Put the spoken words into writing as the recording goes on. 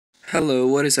Hello,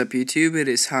 what is up YouTube? It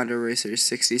is Honda Racer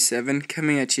 67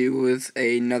 coming at you with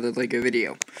another LEGO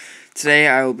video. Today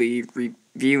I will be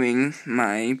reviewing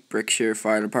my Brickshire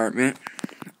Fire Department.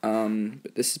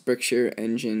 This is Brickshire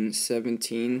Engine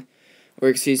 17, or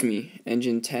excuse me,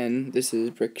 Engine 10. This is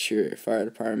Brickshire Fire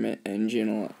Department Engine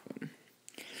 11.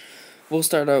 We'll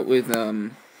start out with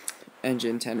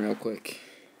Engine 10 real quick,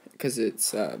 because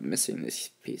it's missing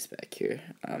this piece back here.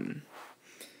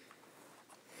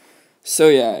 So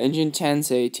yeah, Engine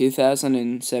 10's a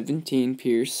 2017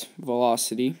 Pierce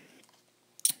Velocity.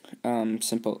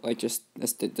 Simple, like just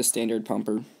the standard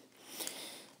pumper.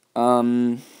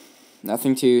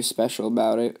 Nothing too special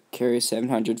about it. Carries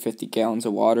 750 gallons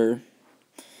of water.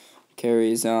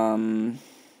 Carries the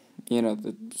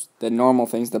normal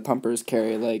things the pumpers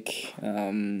carry, like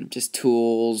just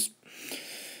tools,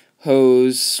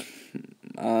 hose,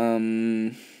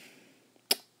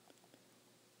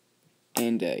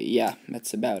 and yeah,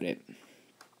 that's about it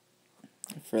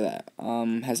for that.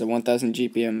 Has a 1000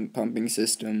 GPM pumping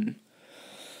system.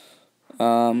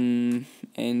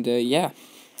 Yeah.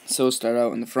 So we'll start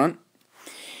out in the front.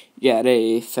 You got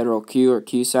a Federal Q or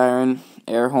Q siren,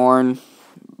 air horn,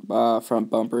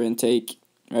 front bumper intake,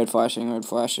 red flashing,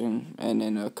 and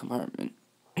then a compartment.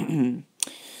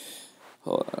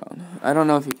 Hold on. I don't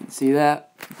know if you can see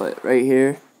that, but right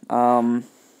here,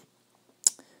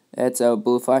 it's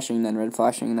blue flashing, then red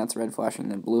flashing, and that's red flashing,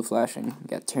 then blue flashing. You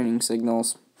got turning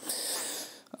signals.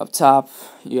 Up top,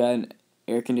 you got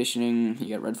air conditioning,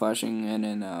 you got red flashing, and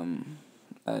then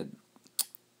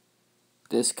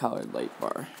this colored light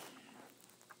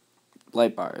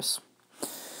bars.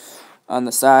 On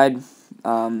the side,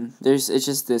 it's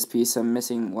just this piece. I'm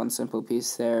missing one simple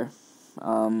piece there.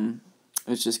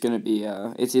 It's just gonna be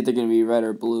it's either gonna be red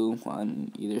or blue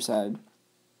on either side.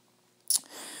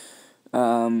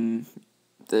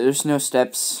 There's no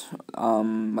steps,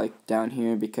 like down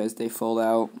here because they fold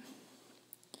out.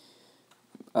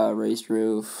 Raised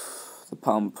roof, the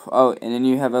pump. Oh, and then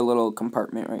you have a little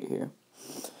compartment right here.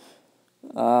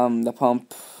 The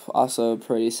pump, also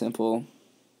pretty simple.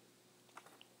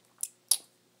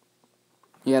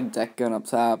 You got a deck gun up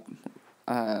top,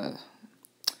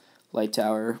 light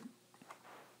tower,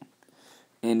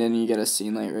 and then you get a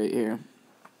scene light right here.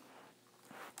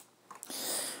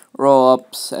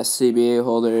 Roll-ups, SCBA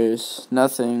holders,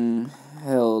 nothing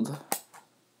held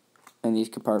in these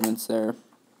compartments there.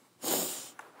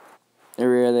 The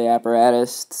rear of the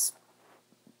apparatus,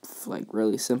 it's like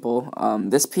really simple.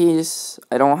 This piece,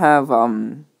 I don't have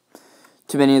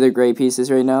too many of the gray pieces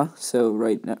right now, so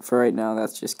for right now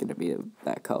that's just gonna be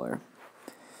that color.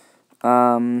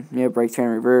 You have brake train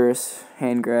reverse,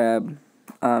 hand grab,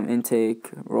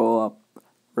 intake, roll up,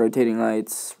 rotating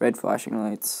lights, red flashing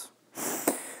lights.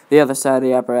 The other side of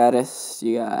the apparatus,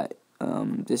 you got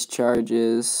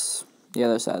discharges, the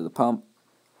other side of the pump.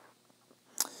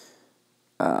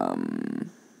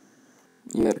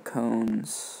 You got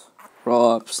cones,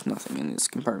 roll-ups, nothing in these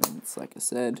compartments, like I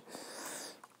said.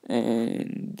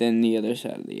 And then the other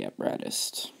side of the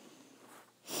apparatus.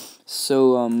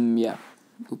 So, yeah.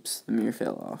 Oops, the mirror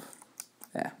fell off.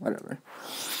 Yeah, whatever.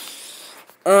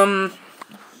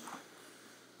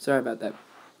 Sorry about that.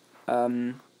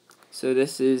 So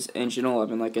this is Engine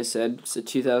 11, like I said. It's a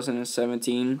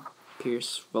 2017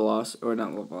 Pierce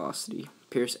Velocity.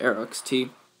 Pierce Aero XT.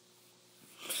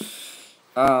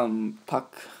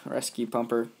 Puck rescue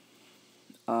pumper.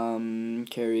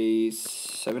 Carries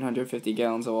 750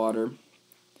 gallons of water.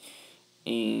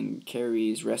 And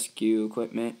carries rescue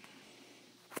equipment.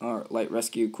 Or light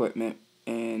rescue equipment.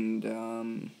 And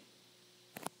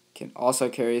also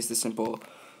carries the simple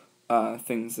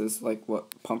things as like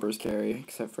what pumpers carry,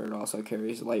 except for it also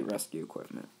carries light rescue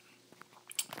equipment.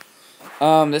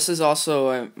 This is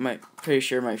also pretty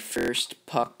sure my first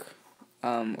puck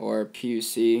or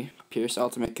PUC, Pierce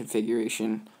Ultimate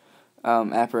Configuration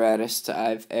apparatus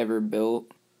I've ever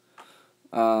built,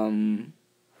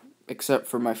 except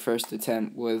for my first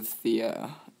attempt with the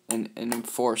an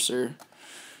Enforcer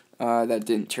that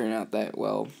didn't turn out that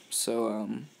well. So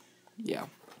yeah.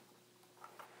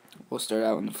 We'll start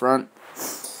out in the front.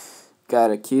 Got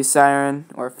a Q siren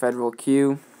or Federal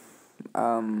Q.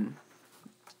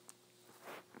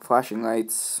 Flashing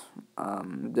lights.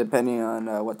 Depending on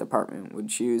what department would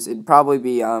choose, it'd probably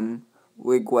be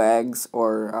wigwags,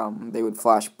 or they would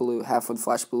flash blue. Half would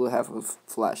flash blue, half would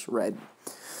flash red.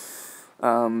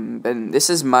 And this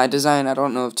is my design. I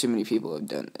don't know if too many people have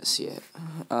done this yet.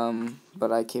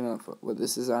 But I came up with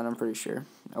this design, I'm pretty sure,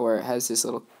 where it has this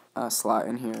little slot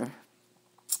in here.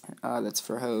 That's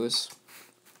for hose,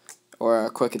 or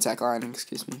quick attack line,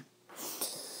 excuse me.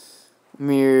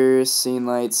 mirrors, scene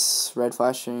lights, red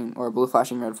flashing, or blue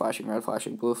flashing, red flashing, red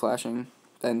flashing, blue flashing,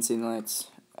 then scene lights,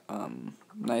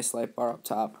 nice light bar up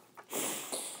top,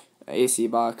 AC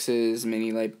boxes,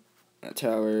 mini light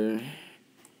tower,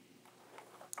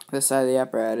 this side of the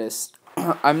apparatus.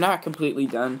 I'm not completely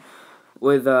done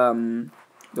with the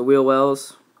wheel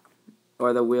wells,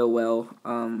 or the wheel well,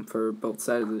 for both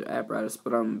sides of the apparatus,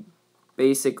 but I'm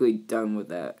basically done with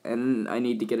that, and I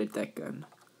need to get a deck gun.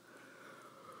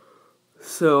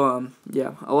 So,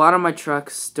 yeah, a lot of my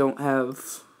trucks don't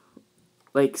have,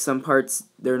 like, some parts,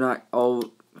 they're not all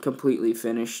completely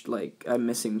finished, like, I'm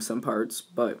missing some parts,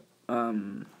 but,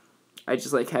 I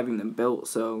just like having them built,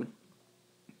 so,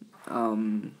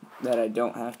 that I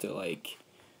don't have to, like,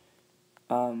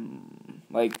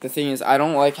 the thing is, I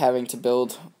don't like having to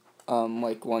build,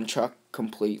 like, one truck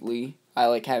completely. I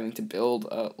like having to build,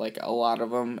 like, a lot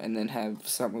of them, and then have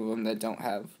some of them that don't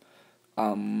have,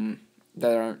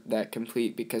 that aren't that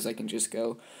complete, because I can just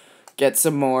go get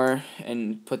some more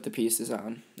and put the pieces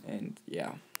on, and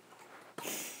yeah.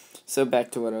 So back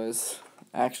to what I was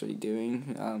actually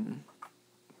doing,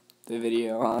 the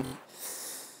video on.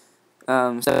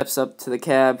 Steps up to the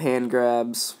cab, hand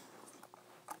grabs,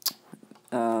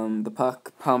 the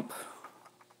puck pump,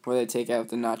 where they take out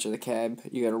the notch of the cab.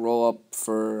 You gotta roll up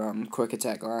for quick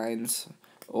attack lines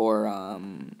or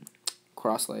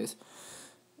cross lays.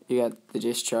 You got the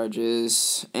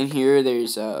discharges. In here,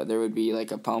 there would be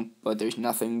like a pump, but there's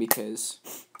nothing because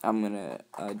I'm gonna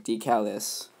decal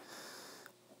this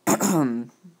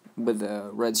with a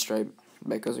red stripe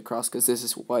that goes across, because this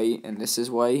is white and this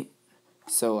is white.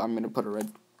 So I'm gonna put a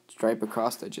red stripe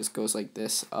across that just goes like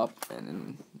this up, and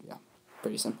then yeah,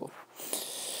 pretty simple.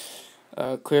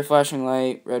 Clear flashing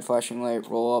light, red flashing light,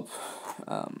 roll up,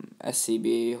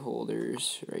 SCBA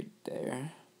holders right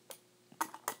there.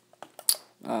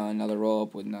 Another roll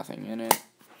up with nothing in it.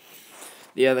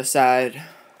 The other side,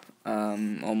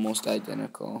 almost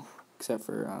identical, except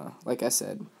for, like I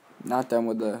said, not done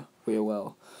with the wheel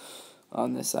well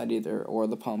on this side either, or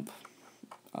the pump.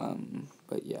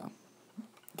 But yeah,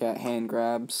 got hand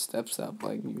grabs, steps up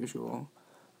like usual,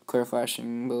 clear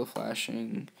flashing, blue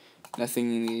flashing,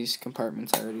 nothing in these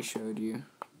compartments I already showed you.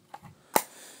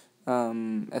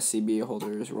 SCBA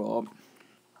holders, roll up.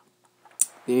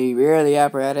 The rear of the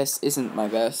apparatus isn't my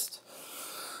best.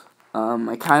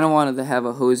 I kind of wanted to have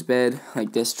a hose bed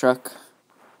like this truck.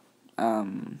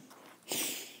 But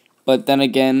then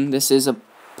again, this is a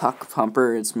puck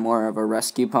pumper. It's more of a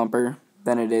rescue pumper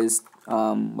than it is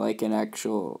like an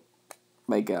actual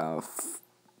a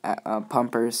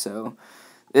pumper. So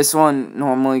this one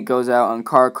normally goes out on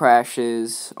car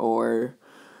crashes, or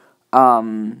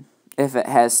if it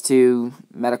has to,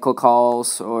 medical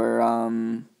calls, or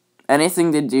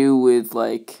anything to do with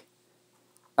like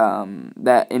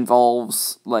that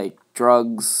involves like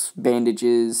drugs,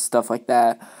 bandages, stuff like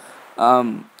that.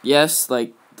 Yes,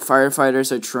 like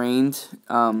firefighters are trained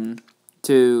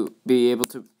to be able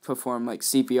to perform like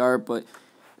CPR, but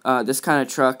this kind of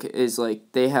truck is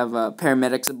like they have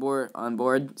paramedics on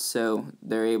board, so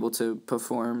they're able to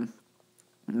perform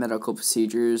medical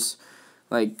procedures,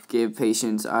 like give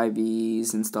patients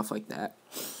IVs and stuff like that.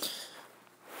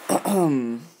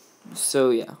 So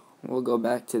yeah, we'll go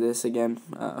back to this again.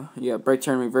 You got brake,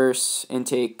 turn, reverse,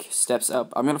 intake, steps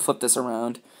up. I'm gonna flip this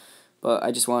around, but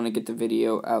I just want to get the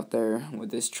video out there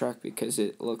with this truck because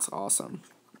it looks awesome,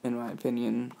 in my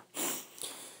opinion.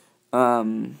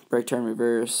 Brake, turn,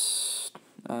 reverse,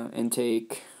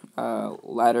 intake,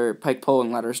 ladder, pike pole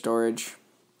and ladder storage,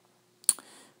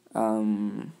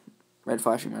 red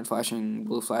flashing,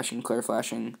 blue flashing, clear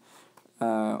flashing,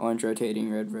 orange rotating,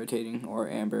 red rotating, or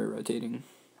amber rotating.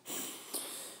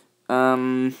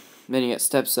 Then you got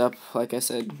steps up, like I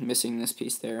said, missing this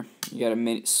piece there. You got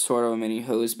a sort of a mini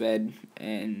hose bed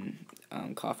and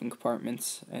coffin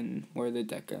compartments, and where the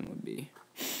deck gun would be.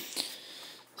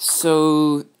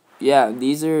 So yeah,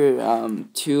 these are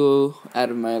 2 out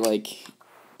of my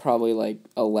probably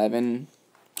 11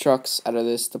 trucks out of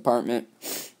this department.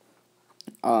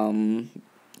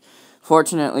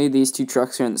 Fortunately, these 2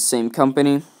 trucks are in the same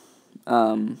company.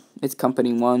 It's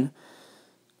Company 1,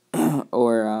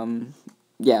 or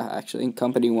yeah, actually,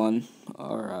 Company 1,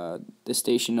 or the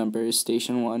station number is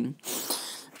Station 1.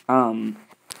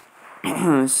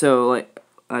 So like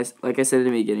I said at the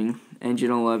beginning,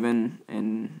 Engine 11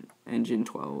 and Engine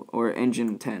 12, or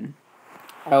Engine 10.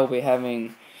 I will be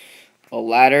having a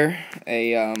ladder,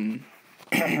 a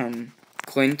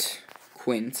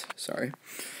quint, sorry,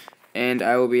 and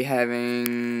I will be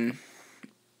having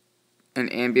an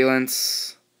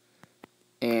ambulance,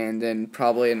 and then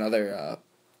probably another,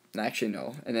 actually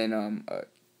no, and then a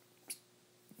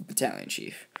battalion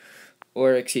chief.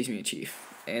 or excuse me, a chief.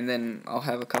 And then I'll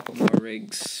have a couple more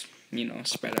rigs, you know,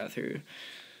 spread out through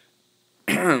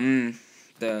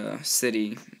the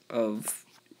city of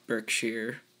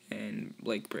Berkshire and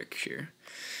Lake Berkshire.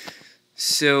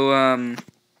 So,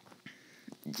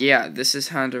 yeah, this is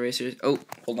Honda Racers. Oh,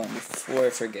 hold on, before I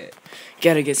forget.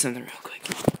 Gotta get something real quick.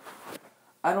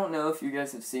 I don't know if you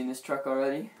guys have seen this truck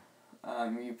already.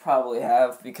 You probably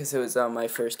have, because it was on my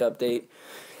first update.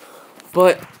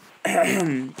 But,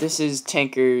 this is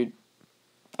Tanker,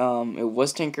 it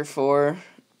was Tanker 4,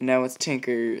 now it's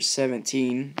Tanker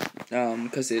 17,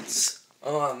 because it's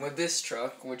along with this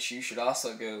truck, which you should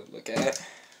also go look at,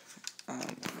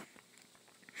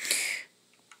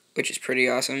 which is pretty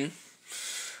awesome.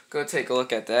 Go take a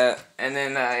look at that. And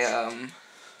then I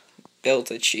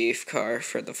built a chief car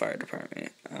for the fire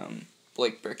department,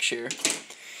 Lake Berkshire.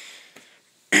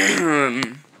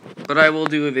 But I will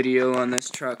do a video on this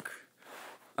truck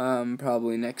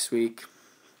probably next week.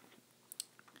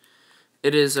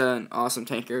 It is an awesome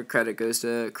tanker. Credit goes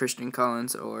to Christian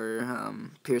Collins or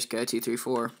Pierce Guy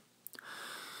 234.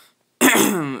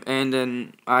 And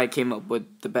then I came up with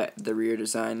the rear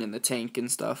design and the tank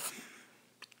and stuff.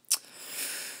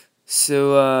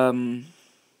 So,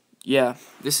 yeah,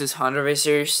 this is Honda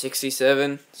Racer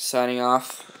 67 signing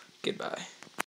off. Goodbye.